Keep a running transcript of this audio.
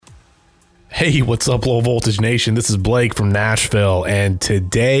Hey, what's up, Low Voltage Nation? This is Blake from Nashville, and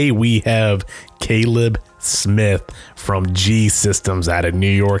today we have Caleb Smith from G Systems out of New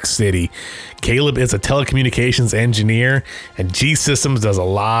York City. Caleb is a telecommunications engineer, and G Systems does a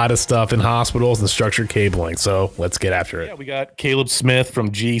lot of stuff in hospitals and structured cabling. So let's get after it. Yeah, we got Caleb Smith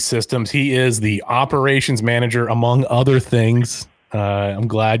from G Systems. He is the operations manager, among other things. I'm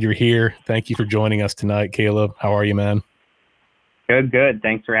glad you're here. Thank you for joining us tonight, Caleb. How are you, man? Good.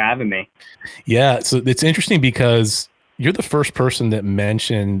 Thanks for having me. Yeah, so it's interesting because you're the first person that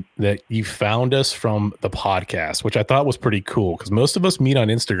mentioned that you found us from the podcast, which I thought was pretty cool because most of us meet on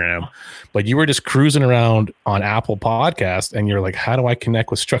Instagram, but you were just cruising around on Apple Podcast and you're like, how do I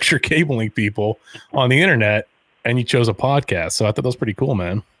connect with structured cabling people on the internet? And you chose a podcast. So I thought that was pretty cool,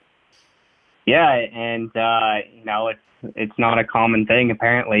 man. Yeah, and it's not a common thing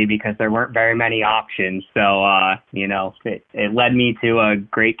apparently because there weren't very many options. So it led me to a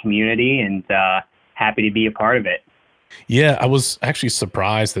great community and happy to be a part of it. Yeah, I was actually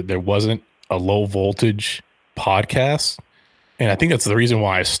surprised that there wasn't a low voltage podcast. And I think that's the reason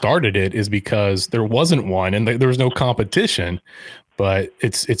why I started it, is because there wasn't one and there was no competition. But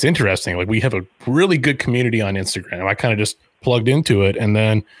it's interesting. Like, we have a really good community on Instagram. I kind of just plugged into it and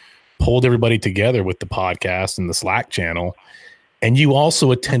then pulled everybody together with the podcast and the Slack channel. And you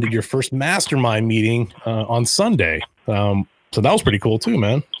also attended your first mastermind meeting on Sunday. So that was pretty cool too,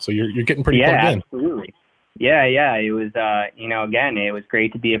 man. So you're getting pretty plugged in. Absolutely. Yeah. It was, again, it was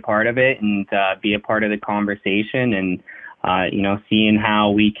great to be a part of it and be a part of the conversation and, seeing how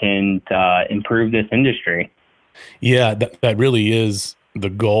we can improve this industry. Yeah, that really is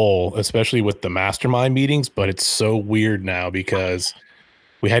the goal, especially with the mastermind meetings. But it's so weird now because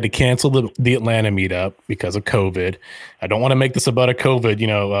we had to cancel the Atlanta meetup because of COVID. I don't want to make this about a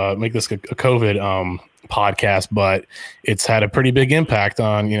COVID, make this a COVID podcast, but it's had a pretty big impact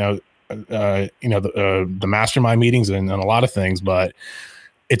on, the mastermind meetings and a lot of things. But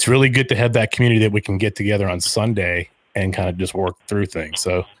it's really good to have that community that we can get together on Sunday and kind of just work through things.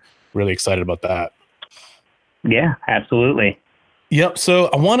 So really excited about that. Yeah, absolutely. Yep. So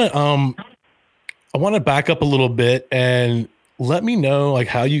I want to back up a little bit and let me know like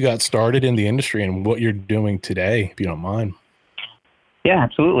how you got started in the industry and what you're doing today, if you don't mind. Yeah,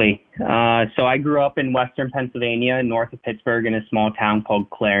 absolutely. So I grew up in Western Pennsylvania, north of Pittsburgh, in a small town called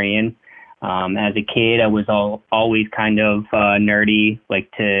Clarion. As a kid, I was always kind of nerdy,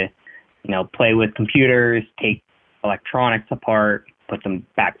 like to, play with computers, take electronics apart, put them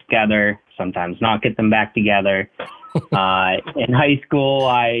back together, sometimes not get them back together. In high school,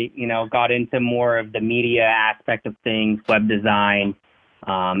 I, got into more of the media aspect of things, web design,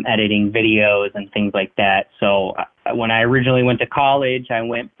 editing videos and things like that. So when I originally went to college, I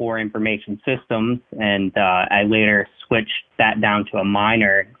went for information systems, and I later switched that down to a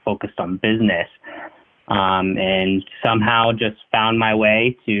minor focused on business, and somehow just found my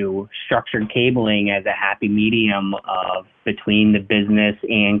way to structured cabling as a happy medium of between the business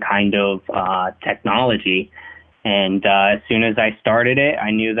and kind of technology. And as soon as I started it, I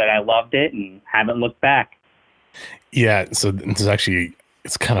knew that I loved it and haven't looked back. Yeah. So this is actually,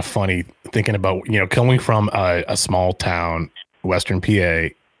 it's kind of funny thinking about, coming from a small town, Western PA,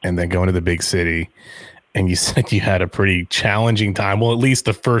 and then going to the big city. And you said you had a pretty challenging time. Well, at least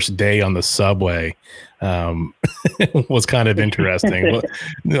the first day on the subway was kind of interesting.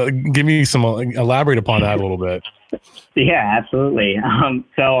 Well, give me elaborate upon that a little bit. Yeah, absolutely.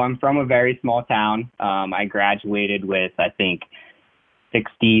 So I'm from a very small town. I graduated with, I think,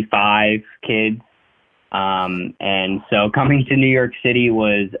 65 kids. And so coming to New York City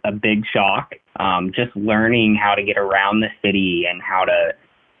was a big shock. Just learning how to get around the city and how to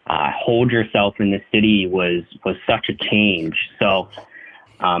hold yourself in the city was such a change. So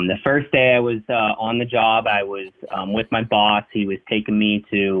the first day I was on the job, I was with my boss. He was taking me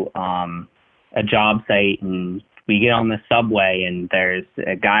to a job site, and we get on the subway, and there's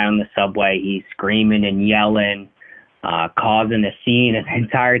a guy on the subway. He's screaming and yelling, causing a scene. And the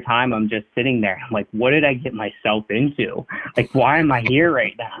entire time I'm just sitting there. I'm like, what did I get myself into? Like, why am I here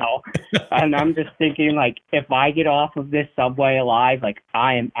right now? And I'm just thinking, like, if I get off of this subway alive, like,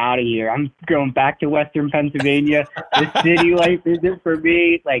 I am out of here. I'm going back to Western Pennsylvania. The city life isn't for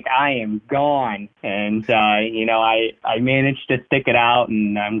me. Like, I am gone. And, I managed to stick it out,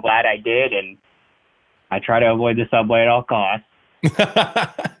 and I'm glad I did. And I try to avoid the subway at all costs.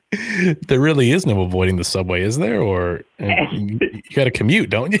 There really is no avoiding the subway, is there? Or you got to commute,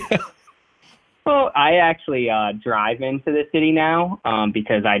 don't you? Well, I actually drive into the city now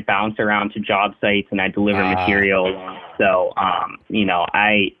because I bounce around to job sites and I deliver materials. So,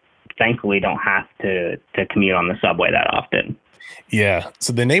 I thankfully don't have to commute on the subway that often. Yeah.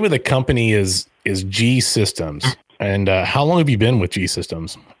 So the name of the company is G Systems. And how long have you been with G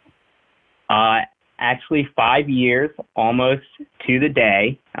Systems? Uh, Actually, 5 years, almost to the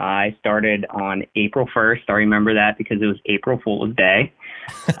day. I started on April 1st. I remember that because it was April Fool's Day.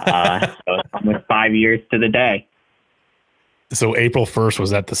 So it's almost 5 years to the day. So April 1st,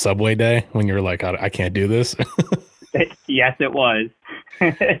 was that the subway day when you were like, I can't do this? Yes, it was.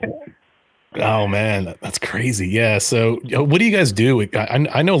 Oh man, that's crazy. Yeah. So what do you guys do?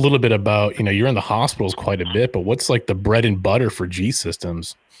 I know a little bit about, you're in the hospitals quite a bit, but what's like the bread and butter for G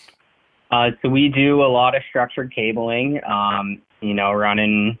Systems? So we do a lot of structured cabling,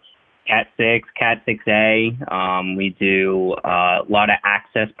 running Cat 6, Cat 6A. We do a lot of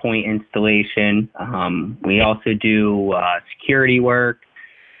access point installation. We also do security work.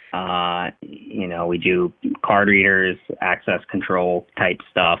 We do card readers, access control type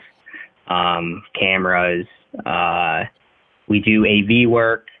stuff, cameras. We do AV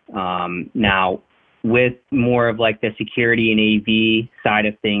work. Now, with more of like the security and AV side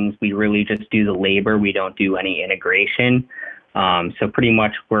of things, we really just do the labor. We don't do any integration. So pretty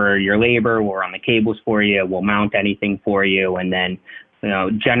much we're your labor, we'll run the cables for you, we'll mount anything for you. And then,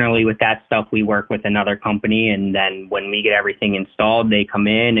 generally with that stuff, we work with another company. And then when we get everything installed, they come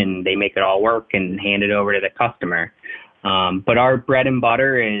in and they make it all work and hand it over to the customer. But our bread and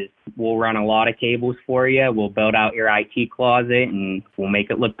butter is we'll run a lot of cables for you. We'll build out your IT closet and we'll make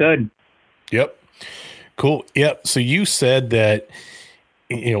it look good. Yep. Cool. Yep. So you said that,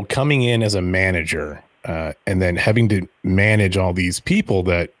 coming in as a manager and then having to manage all these people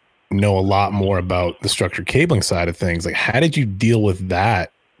that know a lot more about the structured cabling side of things. Like, how did you deal with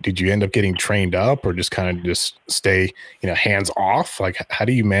that? Did you end up getting trained up or just kind of just stay, hands off? Like, how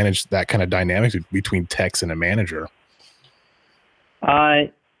do you manage that kind of dynamic between techs and a manager?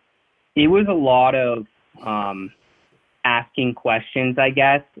 It was a lot of asking questions, I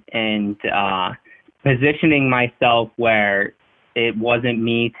guess, and positioning myself where it wasn't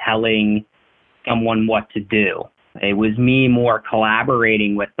me telling someone what to do. It was me more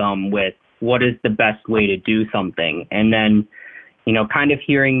collaborating with them with what is the best way to do something. And then, kind of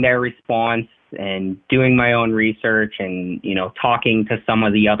hearing their response and doing my own research and, talking to some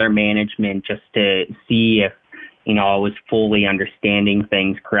of the other management just to see if, I was fully understanding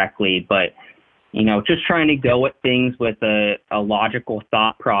things correctly. But, just trying to go at things with a logical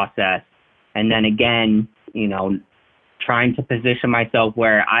thought process. And then again, trying to position myself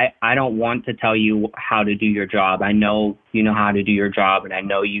where I don't want to tell you how to do your job. I know you know how to do your job, and I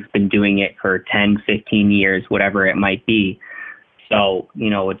know you've been doing it for 10, 15 years, whatever it might be. So,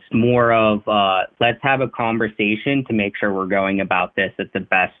 it's more of let's have a conversation to make sure we're going about this at the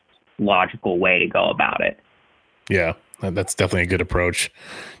best logical way to go about it. Yeah, that's definitely a good approach.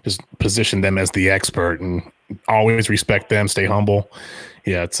 Just position them as the expert and always respect them, stay humble.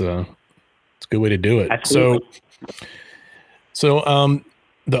 Yeah, it's a good way to do it. Absolutely. So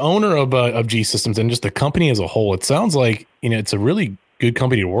the owner of G Systems and just the company as a whole, it sounds like, it's a really good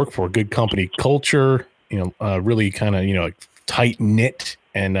company to work for, good company culture, really kind of, tight knit,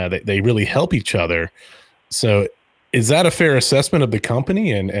 and they really help each other. So is that a fair assessment of the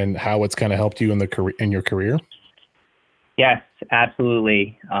company and how it's kind of helped you in your career? Yes,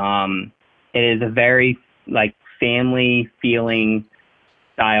 absolutely. It is a very family feeling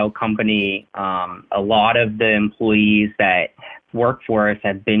style company. A lot of the employees that work for us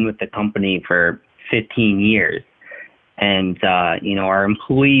have been with the company for 15 years. And, our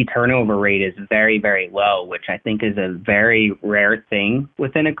employee turnover rate is very, very low, which I think is a very rare thing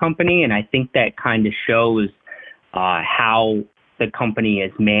within a company. And I think that kind of shows how the company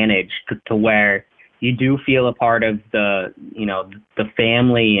is managed to where you do feel a part of the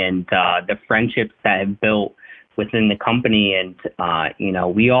family and the friendships that have built within the company. And,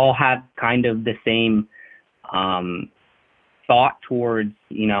 we all have kind of the same thought towards,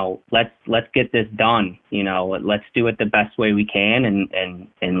 let's get this done, let's do it the best way we can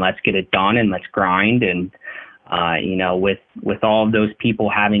and let's get it done and let's grind. And, with all of those people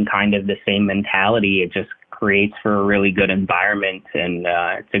having kind of the same mentality, it just creates for a really good environment, and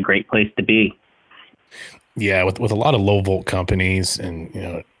it's a great place to be. Yeah, with a lot of low volt companies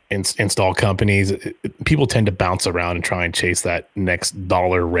and install companies, people tend to bounce around and try and chase that next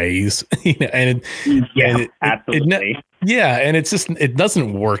dollar raise. Absolutely. And it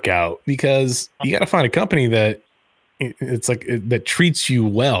doesn't work out because you got to find a company that that treats you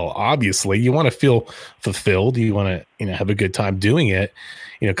well. Obviously, you want to feel fulfilled. You want to have a good time doing it.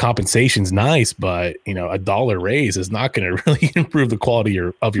 Compensation's nice, but a dollar raise is not going to really improve the quality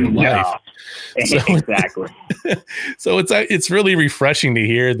of your life. So, exactly. So it's really refreshing to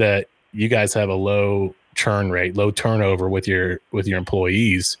hear that you guys have a low churn rate, low turnover with your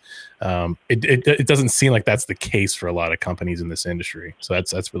employees. It doesn't seem like that's the case for a lot of companies in this industry. So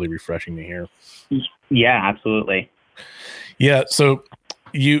that's really refreshing to hear. Yeah, absolutely. Yeah. So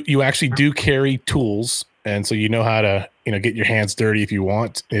you actually do carry tools, and so you know how to, get your hands dirty if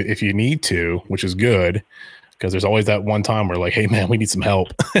you need to, which is good, because there's always that one time where like, hey man, we need some help.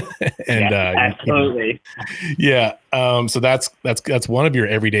 And absolutely. Yeah. So that's one of your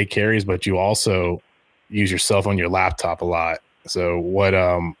everyday carries, but you also use your cell phone, your laptop a lot. So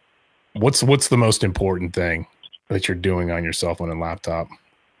what's the most important thing that you're doing on your cell phone and laptop?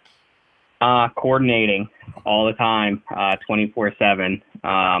 Coordinating all the time, 24/7.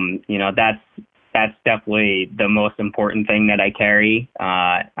 That's definitely the most important thing that I carry.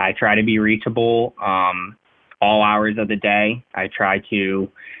 I try to be reachable all hours of the day. I try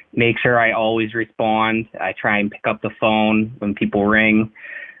to make sure I always respond. I try and pick up the phone when people ring.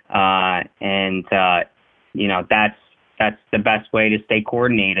 That's the best way to stay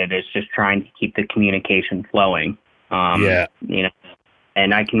coordinated, is just trying to keep the communication flowing.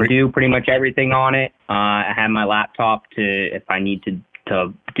 And I can do pretty much everything on it. I have my laptop if I need to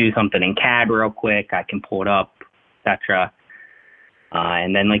do something in CAD real quick, I can pull it up, etc.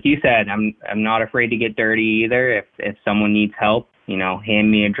 And then, like you said, I'm not afraid to get dirty either. If someone needs help,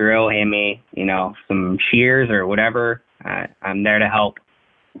 hand me a drill, hand me, some shears or whatever. I'm there to help.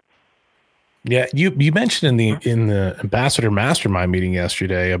 Yeah, you mentioned in the Ambassador Mastermind meeting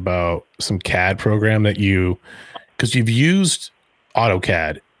yesterday about some CAD program because you've used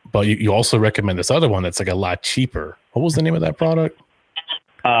AutoCAD, but you also recommend this other one that's like a lot cheaper. What was the name of that product?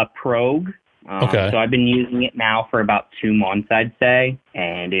 Progue. Okay. So I've been using it now for about 2 months, I'd say,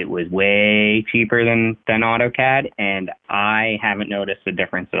 and it was way cheaper than AutoCAD, and I haven't noticed a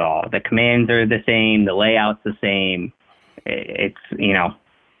difference at all. The commands are the same, the layout's the same. It's,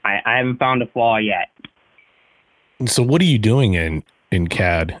 I haven't found a flaw yet. So what are you doing in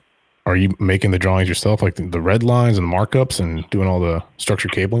CAD? Are you making the drawings yourself, like the red lines and markups, and doing all the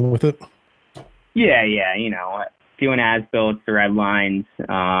structured cabling with it? Yeah, doing as-built, the red lines.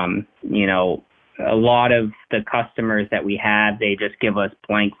 A lot of the customers that we have, they just give us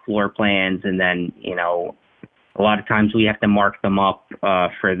blank floor plans, and then, a lot of times we have to mark them up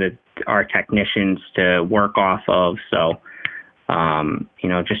for our technicians to work off of. So,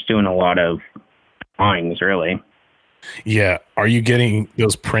 just doing a lot of drawings, really. Yeah. Are you getting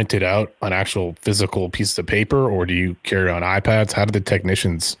those printed out on actual physical pieces of paper, or do you carry on iPads? How do the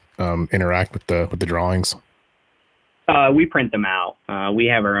technicians interact with the drawings? We print them out. We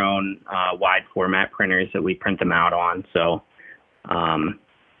have our own wide format printers that we print them out on. So,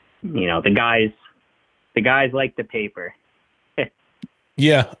 the guys like the paper.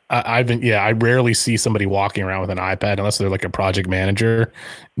 Yeah, I rarely see somebody walking around with an iPad unless they're like a project manager.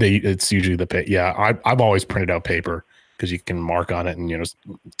 It's usually I've always printed out paper because you can mark on it and just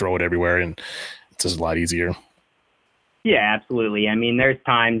throw it everywhere, and it's just a lot easier. Yeah, absolutely. I mean, there's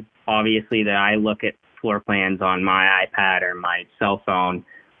times obviously that I look at floor plans on my iPad or my cell phone,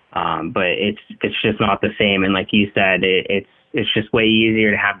 but it's just not the same. And like you said, it's just way easier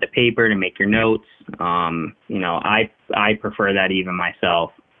to have the paper to make your notes. I prefer that even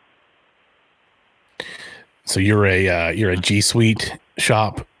myself. So you're a G Suite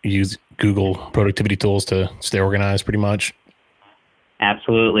shop. You use Google productivity tools to stay organized, pretty much.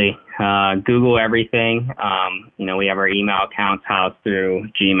 Absolutely. Google everything. We have our email accounts housed through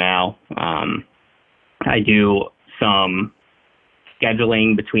Gmail. I do some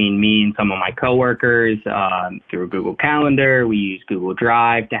scheduling between me and some of my coworkers through Google Calendar. We use Google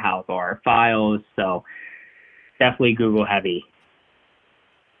Drive to house our files. So definitely Google heavy.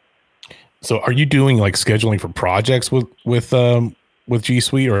 So are you doing like scheduling for projects with G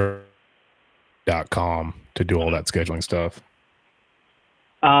Suite or .com to do all that scheduling stuff?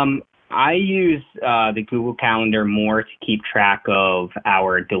 I use the Google Calendar more to keep track of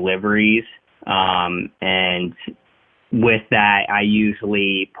our deliveries. And with that, I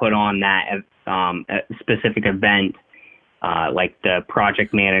usually put on that a specific event, like the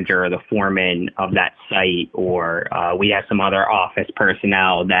project manager or the foreman of that site, or we have some other office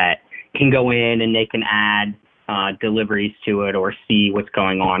personnel that can go in and they can add deliveries to it or see what's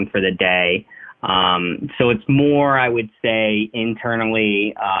going on for the day. So it's more, I would say,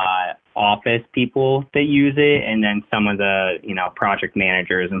 internally office people that use it, and then some of the, project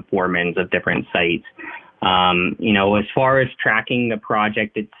managers and foremans of different sites. As far as tracking the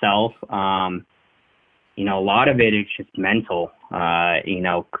project itself, a lot of it is just mental,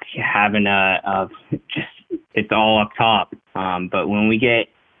 having it's all up top. But when we get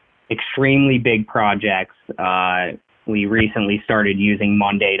extremely big projects, we recently started using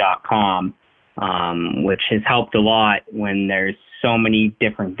Monday.com which has helped a lot when there's so many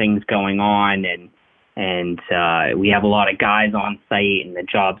different things going on, and we have a lot of guys on site and the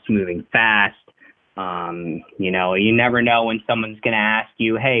job's moving fast. You never know when someone's going to ask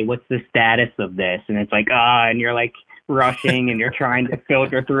you, hey, what's the status of this? And it's like, and you're like rushing and you're trying to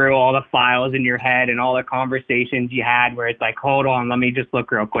filter through all the files in your head and all the conversations you had where it's like, hold on, let me just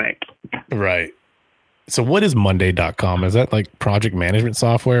look real quick. Right. So what is Monday.com? Is that like project management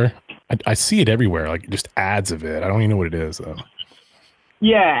software? I see it everywhere, like just ads of it. I don't even know what it is though.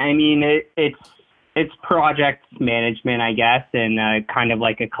 Yeah, I mean, it's project management, I guess, and kind of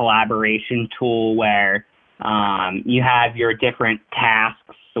like a collaboration tool where you have your different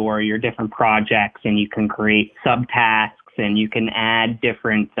tasks or your different projects, and you can create subtasks, and you can add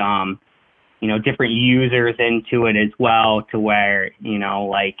different different users into it as well, to where,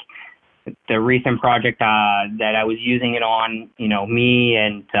 like the recent project that I was using it on, me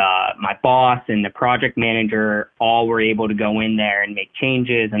and my boss and the project manager all were able to go in there and make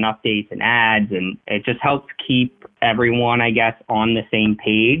changes and updates and adds, and it just helps keep everyone, I guess, on the same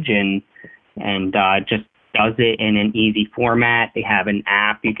page, and just does it in an easy format. They have an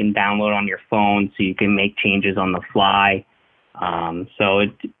app you can download on your phone so you can make changes on the fly. So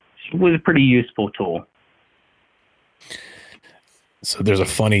it was a pretty useful tool. So there's a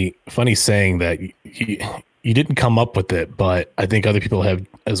funny saying that you didn't come up with it, but I think other people have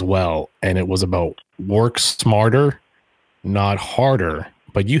as well. And it was about work smarter, not harder.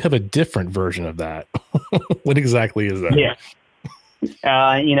 But you have a different version of that. What exactly is that? Yeah.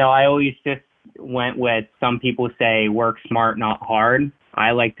 I always just went with, some people say work smart, not hard. I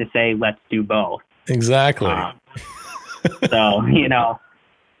like to say, let's do both. Exactly. So,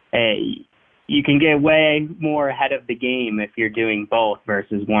 you can get way more ahead of the game if you're doing both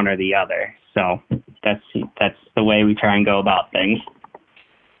versus one or the other. So that's the way we try and go about things.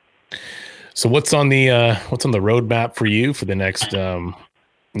 So what's on the roadmap for you for the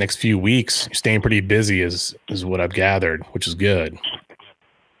next few weeks? You're staying pretty busy is what I've gathered, which is good.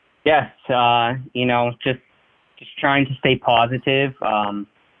 Yes. Just trying to stay positive.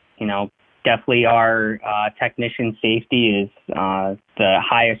 Definitely our technician safety is the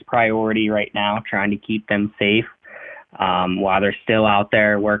highest priority right now, trying to keep them safe while they're still out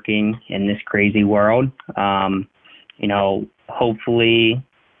there working in this crazy world. Hopefully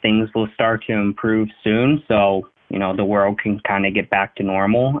things will start to improve soon, so, the world can kind of get back to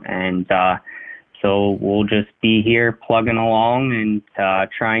normal. And so we'll just be here plugging along and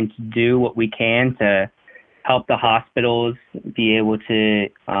trying to do what we can to help the hospitals be able to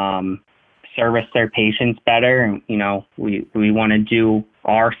service their patients better. And, we want to do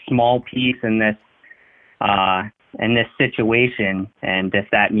our small piece in this situation. And if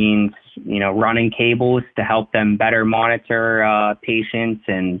that means, running cables to help them better monitor patients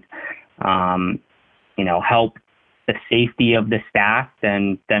and, help the safety of the staff,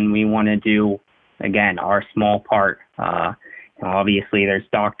 then we want to do, again, our small part. Obviously, there's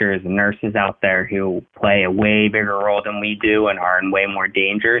doctors and nurses out there who play a way bigger role than we do and are in way more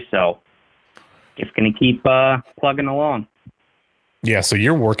danger. So just going to keep plugging along. Yeah. So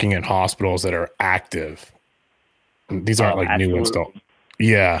you're working in hospitals that are active. These aren't like absolutely. New install.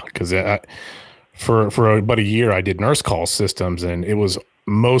 Yeah. Because for about a year, I did nurse call systems, and it was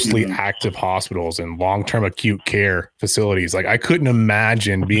mostly active hospitals and long-term acute care facilities. Like I couldn't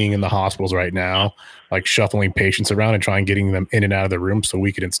imagine being in the hospitals right now, like shuffling patients around and trying getting them in and out of the room so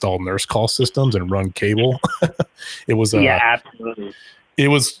we could install nurse call systems and run cable. It was absolutely. It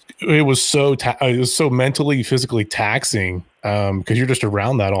was so mentally, physically taxing because you're just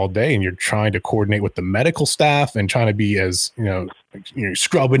around that all day, and you're trying to coordinate with the medical staff and trying to be as you're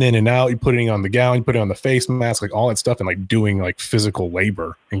scrubbing in and out, you're putting on the gown, you put it on the face mask, like all that stuff, and like doing like physical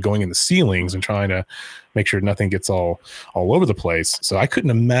labor and going in the ceilings and trying to make sure nothing gets all over the place. So I couldn't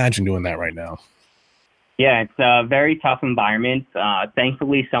imagine doing that right now. Yeah, it's a very tough environment.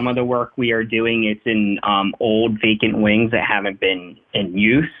 Thankfully, some of the work we are doing, it's in old vacant wings that haven't been in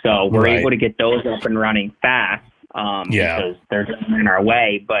use. So we're able to get those up and running fast because they're just in our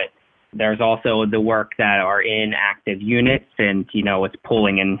way. But there's also the work that are in active units, and, it's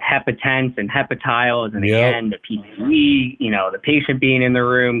pulling in hepatents and hepatiles, and again, the PPE, the patient being in the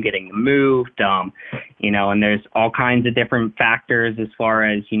room, getting them moved, and there's all kinds of different factors as far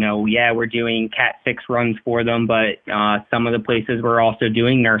as, we're doing Cat 6 runs for them, but some of the places we're also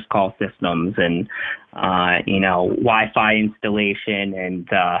doing nurse call systems and, Wi-Fi installation, and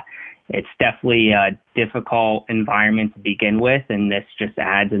it's definitely a difficult environment to begin with, and this just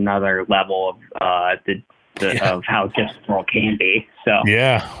adds another level of of how difficult it can be. So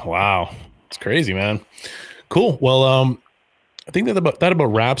yeah, wow, it's crazy, man. Cool. Well, I think that about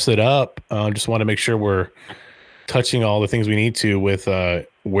wraps it up. Just want to make sure we're touching all the things we need to with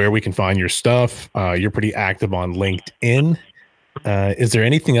where we can find your stuff. You're pretty active on LinkedIn. Is there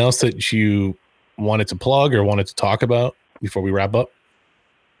anything else that you wanted to plug or wanted to talk about before we wrap up?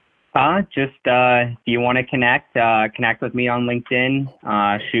 Just if you want to connect with me on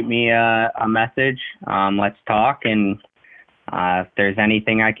LinkedIn. Shoot me a message. Let's talk. And if there's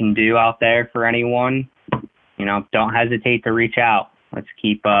anything I can do out there for anyone, don't hesitate to reach out. Let's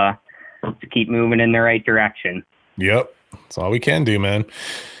keep moving in the right direction. Yep, that's all we can do, man.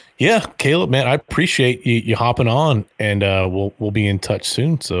 Yeah, Caleb, man, I appreciate you hopping on, and we'll be in touch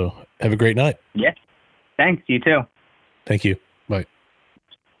soon. So have a great night. Yeah, thanks. You too. Thank you. Bye.